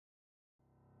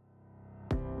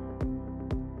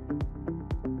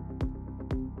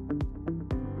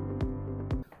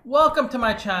Welcome to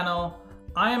my channel.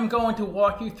 I am going to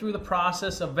walk you through the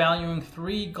process of valuing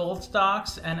 3 gold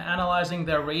stocks and analyzing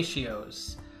their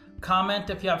ratios. Comment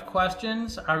if you have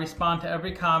questions. I respond to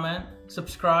every comment.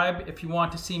 Subscribe if you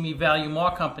want to see me value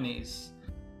more companies.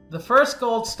 The first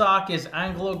gold stock is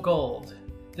AngloGold.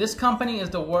 This company is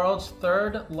the world's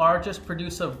 3rd largest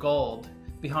producer of gold,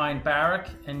 behind Barrick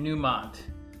and Newmont.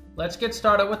 Let's get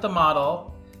started with the model.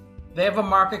 They have a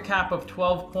market cap of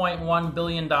 $12.1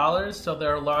 billion, so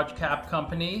they're a large cap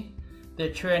company.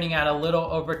 They're trading at a little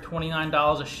over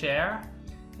 $29 a share.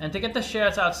 And to get the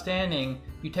shares outstanding,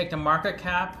 you take the market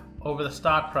cap over the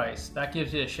stock price. That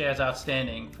gives you the shares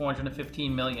outstanding,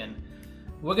 415 million.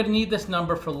 We're going to need this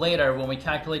number for later when we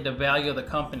calculate the value of the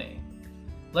company.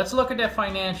 Let's look at their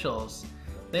financials.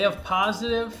 They have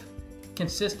positive,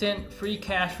 consistent free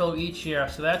cash flow each year,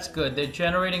 so that's good. They're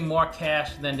generating more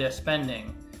cash than they're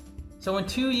spending. So in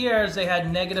 2 years, they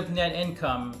had negative net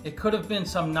income. It could have been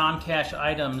some non-cash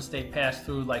items they passed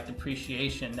through, like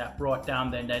depreciation, that brought down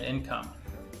their net income.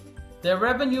 Their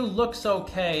revenue looks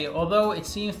okay, although it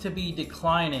seems to be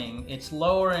declining. It's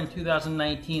lower in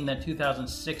 2019 than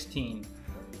 2016.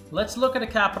 Let's look at the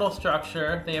capital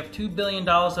structure. They have $2 billion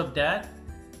of debt.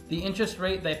 The interest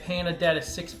rate they pay on the debt is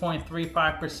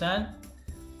 6.35%.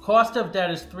 Cost of debt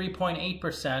is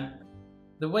 3.8%.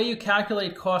 The way you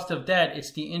calculate cost of debt,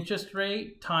 it's the interest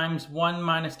rate times 1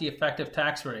 minus the effective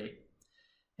tax rate.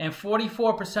 And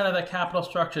 44% of the capital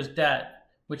structure is debt,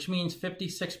 which means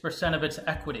 56% of it's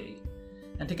equity.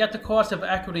 And to get the cost of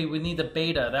equity, we need the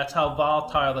beta. That's how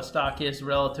volatile the stock is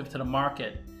relative to the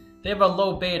market. They have a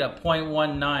low beta,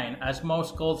 0.19, as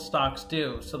most gold stocks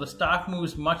do, so the stock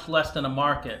moves much less than the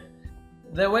market.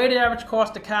 The weighted average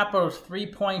cost of capital is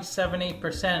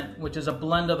 3.78%, which is a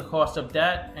blend of the cost of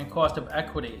debt and cost of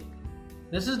equity.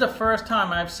 This is the first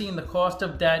time I've seen the cost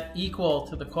of debt equal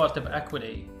to the cost of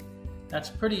equity. That's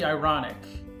pretty ironic,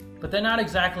 but they're not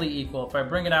exactly equal. If I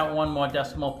bring it out one more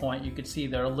decimal point, you can see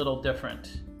they're a little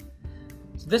different.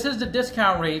 So this is the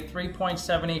discount rate,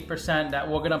 3.78%, that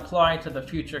we're going to apply to the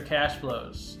future cash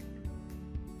flows.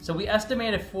 So we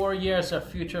estimated 4 years of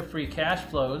future free cash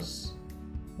flows.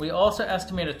 We also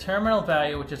estimate a terminal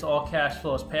value, which is all cash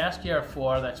flows past year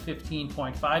 4, that's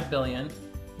 $15.5 billion.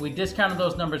 We discounted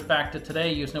those numbers back to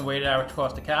today using the weighted average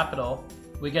cost of capital.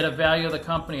 We get a value of the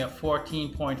company of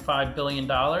 $14.5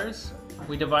 billion.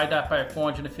 We divide that by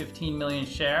 415 million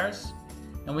shares,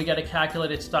 and we get a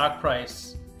calculated stock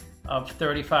price of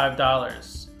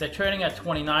 $35. They're trading at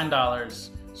 $29,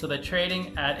 so they're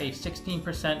trading at a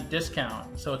 16%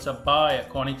 discount, so it's a buy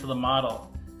according to the model.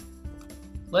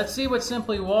 Let's see what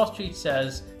Simply Wall Street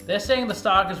says. They're saying the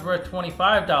stock is worth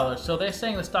 $25, so they're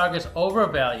saying the stock is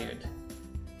overvalued.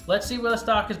 Let's see where the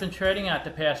stock has been trading at the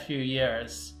past few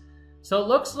years. So it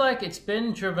looks like it's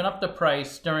been driven up the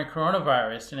price during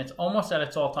coronavirus, and it's almost at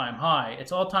its all-time high.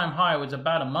 Its all-time high was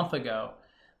about a month ago.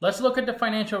 Let's look at the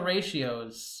financial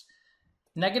ratios.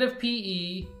 Negative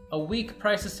PE, a weak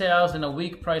price to sales, and a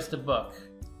weak price to book.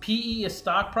 PE is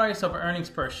stock price over earnings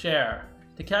per share.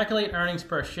 To calculate earnings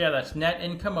per share, that's net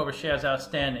income over shares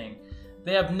outstanding.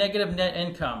 They have negative net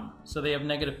income, so they have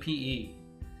negative PE.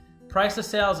 Price to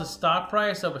sales is stock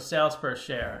price over sales per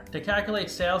share. To calculate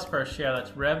sales per share,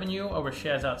 that's revenue over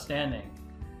shares outstanding.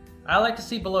 I like to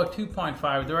see below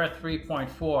 2.5, they're at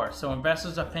 3.4, so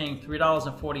investors are paying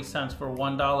 $3.40 for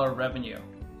 $1 revenue.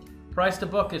 Price to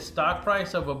book is stock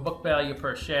price over book value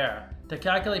per share. To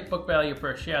calculate book value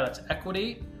per share, that's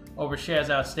equity over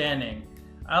shares outstanding.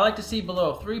 I like to see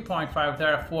below 3.5,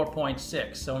 they're at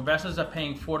 4.6, so investors are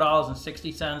paying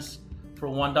 $4.60 for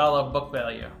 $1 book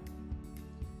value.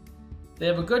 They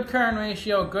have a good current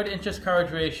ratio, good interest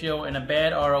coverage ratio, and a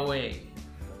bad ROE.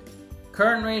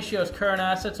 Current ratio is current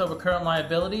assets over current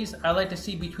liabilities. I like to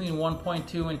see between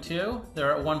 1.2 and 2.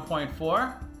 They're at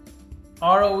 1.4.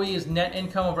 ROE is net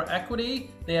income over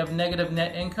equity. They have negative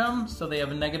net income, so they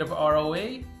have a negative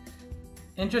ROE.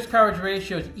 Interest coverage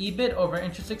ratio is EBIT over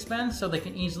interest expense, so they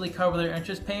can easily cover their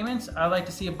interest payments. I like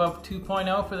to see above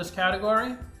 2.0 for this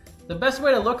category. The best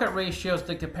way to look at ratios is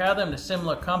to compare them to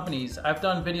similar companies. I've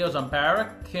done videos on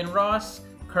Barrick, Kinross,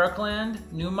 Kirkland,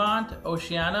 Newmont,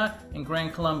 Oceana, and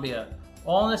Gran, Colombia,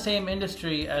 all in the same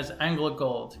industry as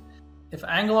AngloGold. If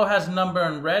Anglo has a number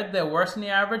in red, they're worse than the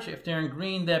average. If they're in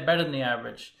green, they're better than the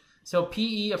average. So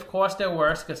PE, of course, they're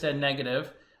worse because they're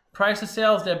negative. Price to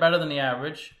sales, they're better than the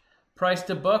average. Price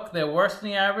to book, they're worse than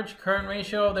the average. Current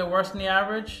ratio, they're worse than the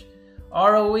average.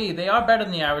 ROE, they are better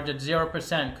than the average at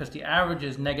 0% because the average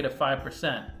is negative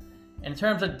 5%. In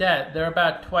terms of debt, they're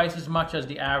about twice as much as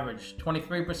the average.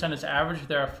 23% is average,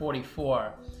 they're at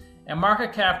 44. And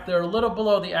market cap, they're a little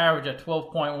below the average at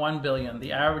 12.1 billion.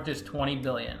 The average is 20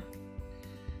 billion.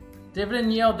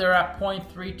 Dividend yield, they're at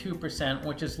 0.32%,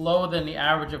 which is lower than the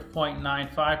average of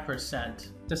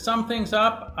 0.95%. To sum things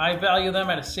up, I value them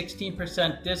at a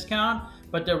 16% discount,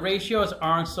 but their ratios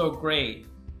aren't so great.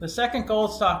 The second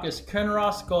gold stock is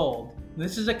Kinross Gold.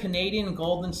 This is a Canadian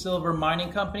gold and silver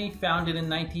mining company founded in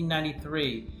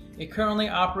 1993. It currently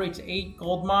operates 8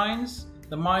 gold mines.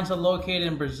 The mines are located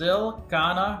in Brazil,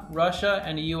 Ghana, Russia,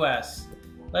 and the US.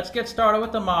 Let's get started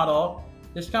with the model.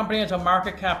 This company has a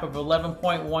market cap of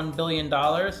 $11.1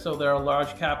 billion, so they're a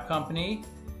large cap company.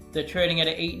 They're trading at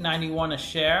 $8.91 a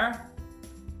share.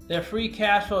 Their free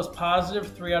cash flow is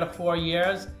positive 3 out of 4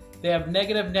 years. They have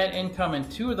negative net income in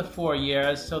 2 of the 4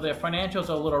 years, so their financials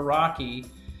are a little rocky.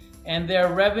 And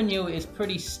their revenue is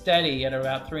pretty steady at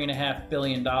about $3.5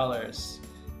 billion.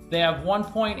 They have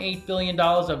 $1.8 billion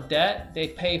of debt. They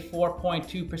pay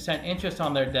 4.2% interest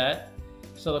on their debt.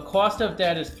 So the cost of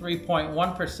debt is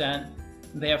 3.1%.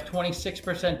 They have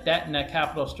 26% debt in their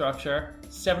capital structure,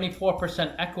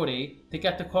 74% equity. To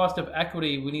get the cost of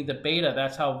equity, we need the beta.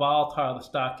 That's how volatile the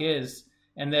stock is.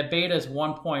 And their beta is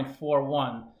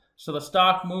 1.41. So the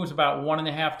stock moves about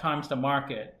 1.5 times the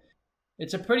market.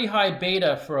 It's a pretty high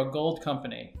beta for a gold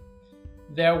company.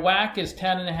 Their WACC is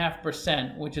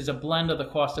 10.5%, which is a blend of the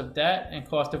cost of debt and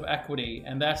cost of equity.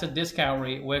 And that's a discount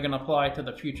rate we're going to apply to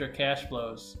the future cash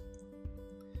flows.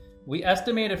 We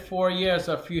estimated 4 years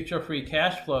of future free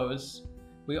cash flows.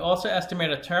 We also estimate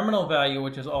a terminal value,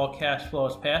 which is all cash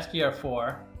flows past year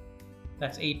 4.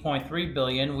 That's $8.3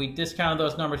 billion. We discounted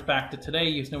those numbers back to today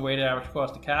using the weighted average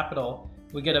cost of capital.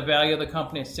 We get a value of the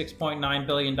company of $6.9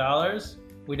 billion.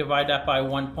 We divide that by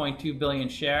 1.2 billion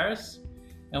shares.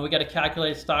 And we get a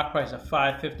calculated stock price of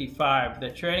 $5.55. They're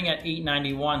trading at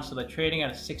 $8.91, so they're trading at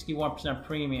a 61%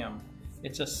 premium.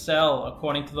 It's a sell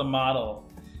according to the model.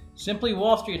 Simply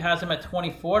Wall Street has them at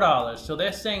 $24, so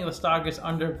they're saying the stock is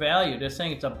undervalued. They're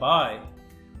saying it's a buy.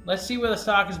 Let's see where the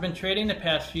stock has been trading the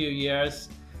past few years.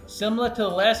 Similar to the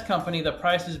last company, the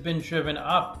price has been driven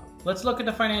up. Let's look at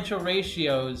the financial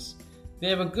ratios. They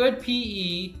have a good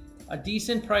PE, a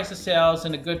decent price to sales,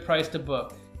 and a good price to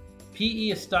book. PE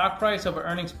is stock price over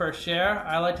earnings per share.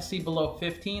 I like to see below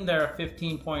 15. They're at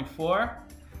 15.4.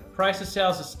 Price to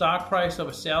sales is stock price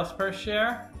over sales per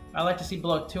share. I like to see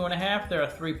below 2.5. They're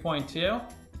at 3.2.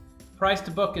 Price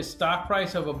to book is stock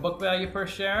price over book value per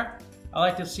share. I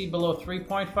like to see below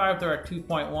 3.5. They're at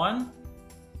 2.1.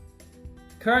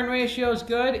 Current ratio is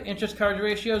good. Interest coverage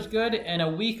ratio is good, and a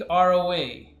weak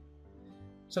ROE.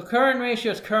 So current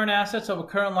ratio is current assets over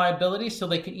current liabilities, so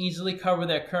they can easily cover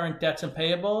their current debts and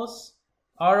payables.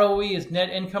 ROE is net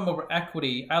income over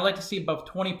equity. I like to see above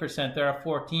 20%. They're at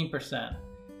 14%.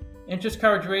 Interest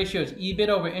coverage ratio is EBIT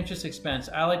over interest expense.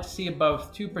 I like to see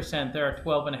above 2%. They're at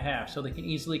 12.5%, so they can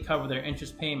easily cover their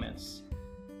interest payments.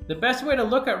 The best way to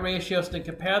look at ratios is to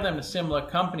compare them to similar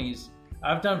companies.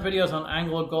 I've done videos on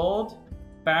AngloGold,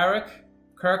 Barrick,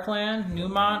 Kirkland,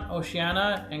 Newmont,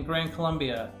 Oceana, and Gran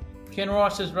Colombia.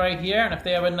 Kinross is right here, and if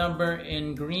they have a number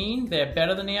in green, they're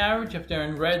better than the average. If they're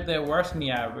in red, they're worse than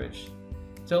the average.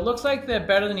 So it looks like they're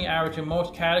better than the average in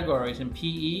most categories in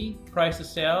PE, price to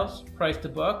sales, price to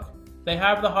book. They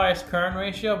have the highest current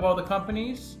ratio of all the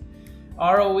companies.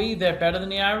 ROE, they're better than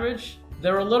the average.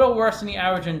 They're a little worse than the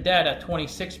average in debt at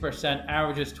 26%,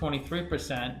 average is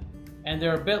 23%. And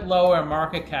they're a bit lower in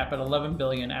market cap at 11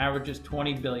 billion, average is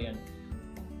 20 billion.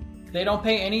 They don't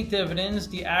pay any dividends.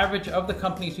 The average of the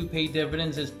companies who pay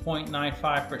dividends is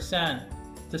 0.95%.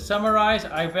 To summarize,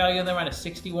 I value them at a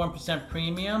 61%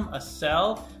 premium, a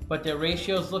sell, but their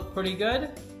ratios look pretty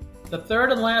good. The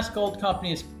third and last gold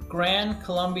company is Gran,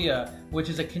 Colombia, which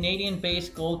is a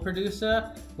Canadian-based gold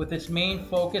producer with its main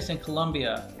focus in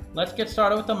Colombia. Let's get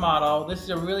started with the model. This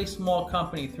is a really small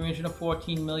company,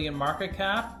 314 million market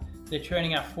cap. They're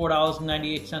trading at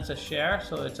 $4.98 a share,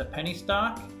 so it's a penny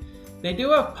stock. They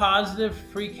do have positive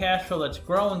free cash flow that's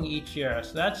growing each year,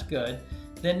 so that's good.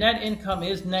 Their net income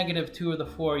is negative 2 of the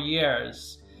 4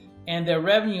 years, and their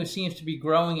revenue seems to be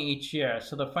growing each year,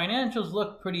 so the financials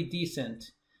look pretty decent.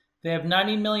 They have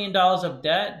 $90 million of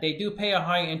debt. They do pay a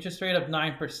high interest rate of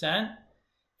 9%,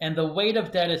 and the weight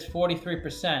of debt is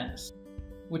 43%,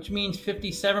 which means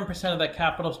 57% of the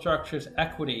capital structure is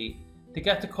equity. To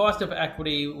get the cost of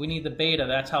equity, we need the beta.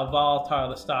 That's how volatile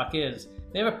the stock is.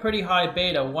 They have a pretty high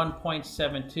beta,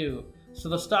 1.72. So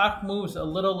the stock moves a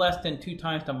little less than 2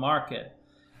 times the market.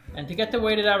 And to get the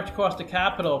weighted average cost of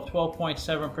capital of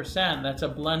 12.7%, that's a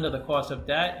blend of the cost of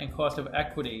debt and cost of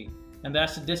equity. And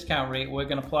that's the discount rate we're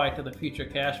going to apply to the future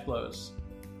cash flows.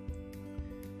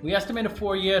 We estimated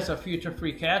 4 years of future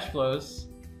free cash flows.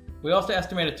 We also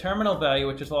estimated terminal value,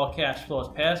 which is all cash flows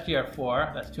past year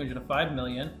 4. That's $205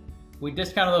 million. We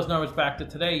discounted those numbers back to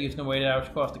today using the weighted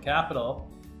average cost of capital.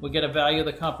 We get a value of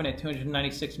the company at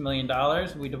 $296 million.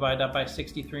 We divide that by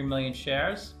 63 million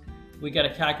shares. We get a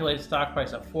calculated stock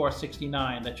price of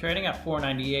 $4.69. They're trading at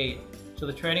 $4.98, so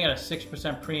they're trading at a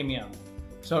 6% premium.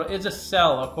 So it is a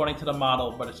sell according to the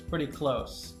model, but it's pretty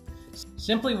close.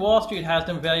 Simply Wall Street has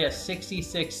them valued at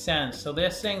 66 cents, so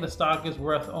they're saying the stock is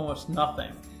worth almost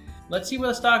nothing. Let's see where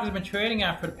the stock has been trading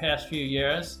at for the past few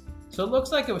years. So it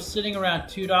looks like it was sitting around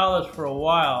 $2 for a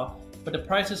while, but the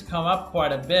price has come up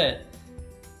quite a bit.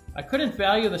 I couldn't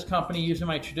value this company using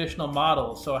my traditional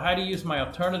model, so I had to use my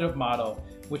alternative model,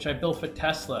 which I built for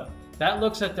Tesla. That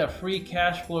looks at the free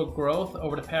cash flow growth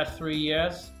over the past 3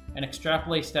 years and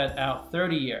extrapolates that out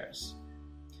 30 years.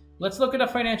 Let's look at the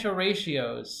financial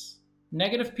ratios.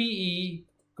 Negative PE,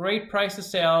 great price to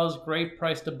sales, great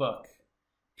price to book.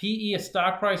 PE is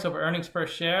stock price over earnings per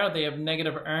share. They have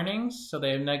negative earnings, so they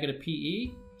have negative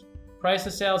PE. Price to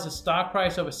sales is stock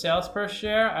price over sales per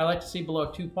share. I like to see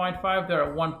below 2.5. They're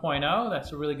at 1.0.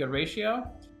 That's a really good ratio.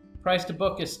 Price to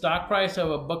book is stock price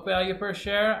over book value per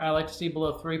share. I like to see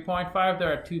below 3.5.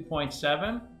 They're at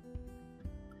 2.7.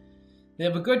 They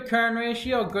have a good current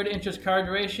ratio, good interest coverage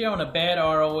ratio, and a bad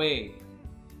ROE.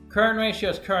 Current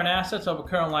ratio is current assets over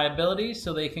current liabilities,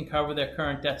 so they can cover their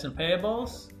current debts and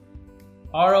payables.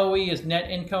 ROE is net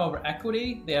income over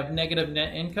equity. They have negative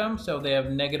net income, so they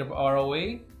have negative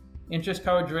ROE. Interest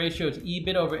coverage ratio is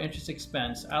EBIT over interest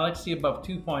expense. I like to see above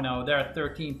 2.0. They're at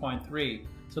 13.3,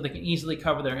 so they can easily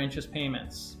cover their interest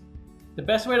payments. The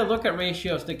best way to look at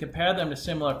ratios is to compare them to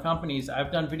similar companies.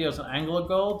 I've done videos on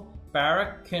AngloGold,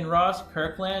 Barrick, Kinross,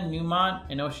 Kirkland, Newmont,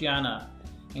 and Oceana.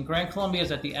 And Gran Colombia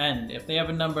is at the end. If they have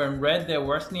a number in red, they're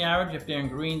worse than the average. If they're in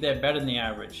green, they're better than the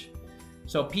average.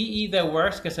 So PE, they're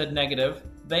worse because they're negative.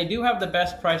 They do have the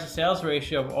best price to sales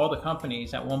ratio of all the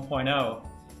companies at 1.0.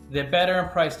 They're better in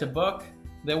price to book.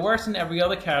 They're worse in every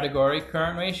other category,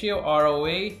 current ratio,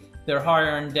 ROE. They're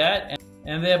higher in debt,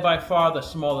 and they're by far the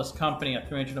smallest company at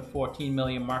 314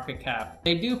 million market cap.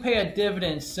 They do pay a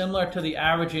dividend similar to the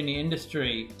average in the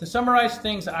industry. To summarize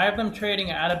things, I have them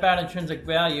trading at about intrinsic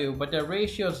value, but their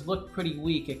ratios look pretty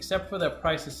weak except for their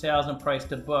price to sales and price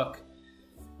to book.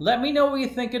 Let me know what you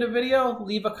think of the video.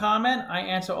 Leave a comment. I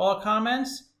answer all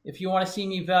comments. If you want to see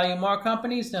me value more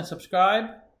companies, then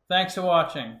subscribe. Thanks for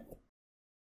watching.